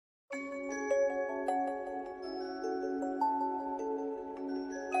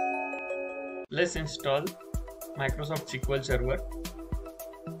Let's install Microsoft SQL Server.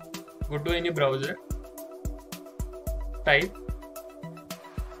 Go to any browser, type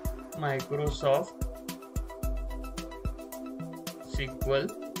Microsoft SQL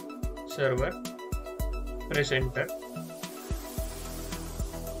Server, press enter.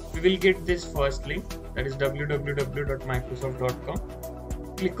 We will get this first link, that is www.microsoft.com.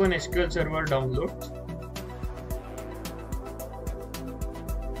 Click on SQL Server Downloads.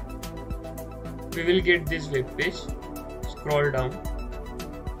 We will get this web page. Scroll down.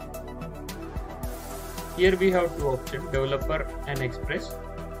 Here we have two options, Developer and Express.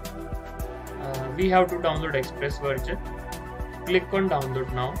 We have to download Express version. Click on Download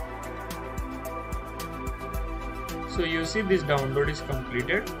now. So you see this download is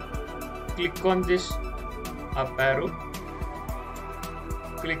completed. Click on this up arrow.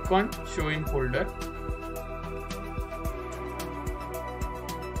 Click on Show in Folder.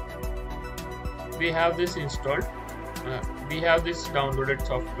 We have this installed. We have this downloaded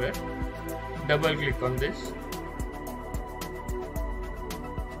software. Double click on this.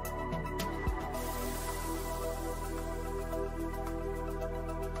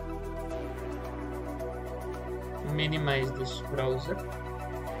 Minimize this browser.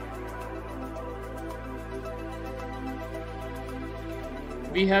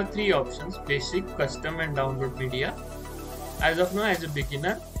 We have three options: basic, custom and download media. As of now, as a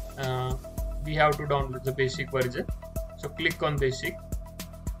beginner, we have to download the basic version. So click on basic.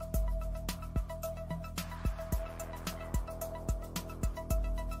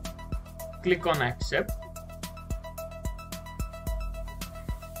 Click on accept.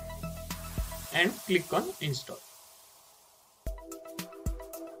 And click on install.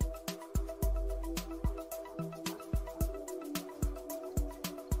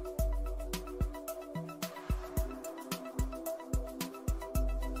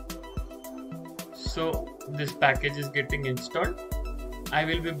 So this package is getting installed. I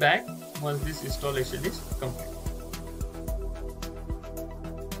will be back once this installation is complete.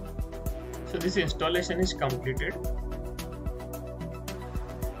 So this installation is completed.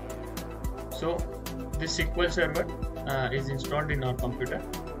 So this SQL Server is installed in our computer.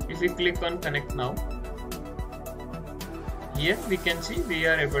 If we click on connect now, here we can see we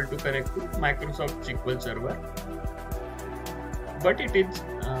are able to connect to Microsoft SQL Server, but it is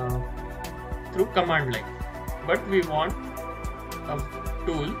through command line. But we want a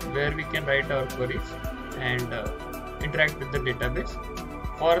tool where we can write our queries and interact with the database.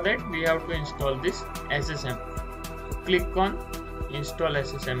 For that we have to install this SSMS. Click on install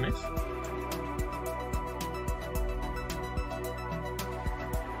SSMS.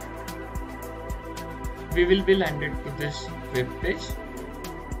 We will be landed to this web page.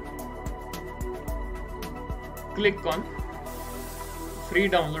 Click on free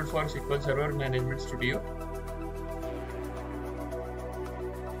download for SQL Server Management Studio.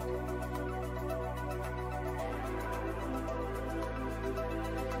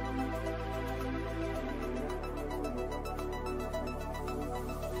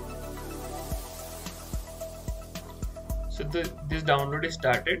 So this download is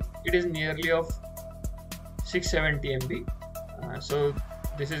started. It is nearly of 670 MB. So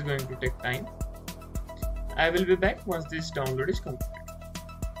this is going to take time. I will be back once this download is completed.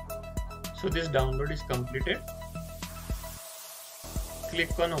 So this download is completed.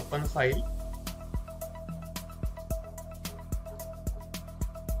 Click on open file.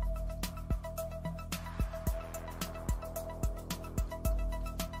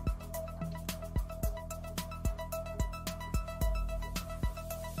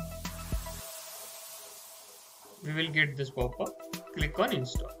 We will get this pop-up. Click on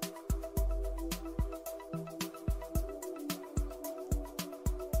install.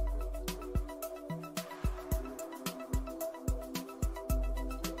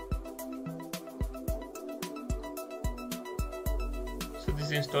 So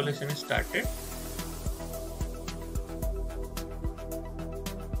this installation is started.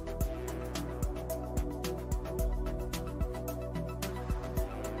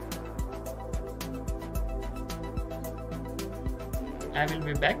 I will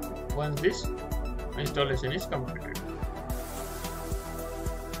be back once this installation is completed.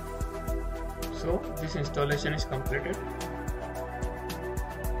 So this installation is completed.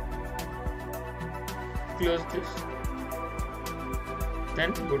 Close this.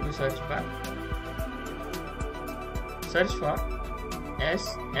 Then go to search bar. Search for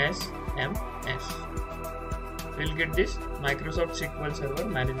SSMS. We'll get this Microsoft SQL Server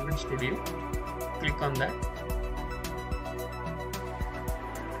Management Studio. Click on that.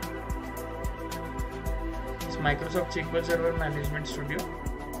 It's Microsoft SQL Server Management Studio.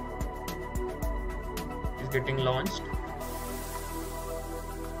 getting launched.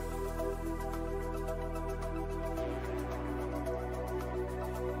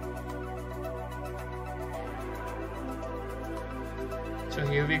 So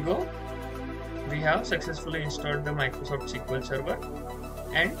here we go. We have successfully installed the Microsoft SQL Server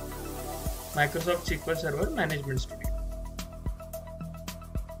and Microsoft SQL Server Management Studio.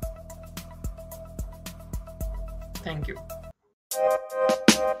 Thank you.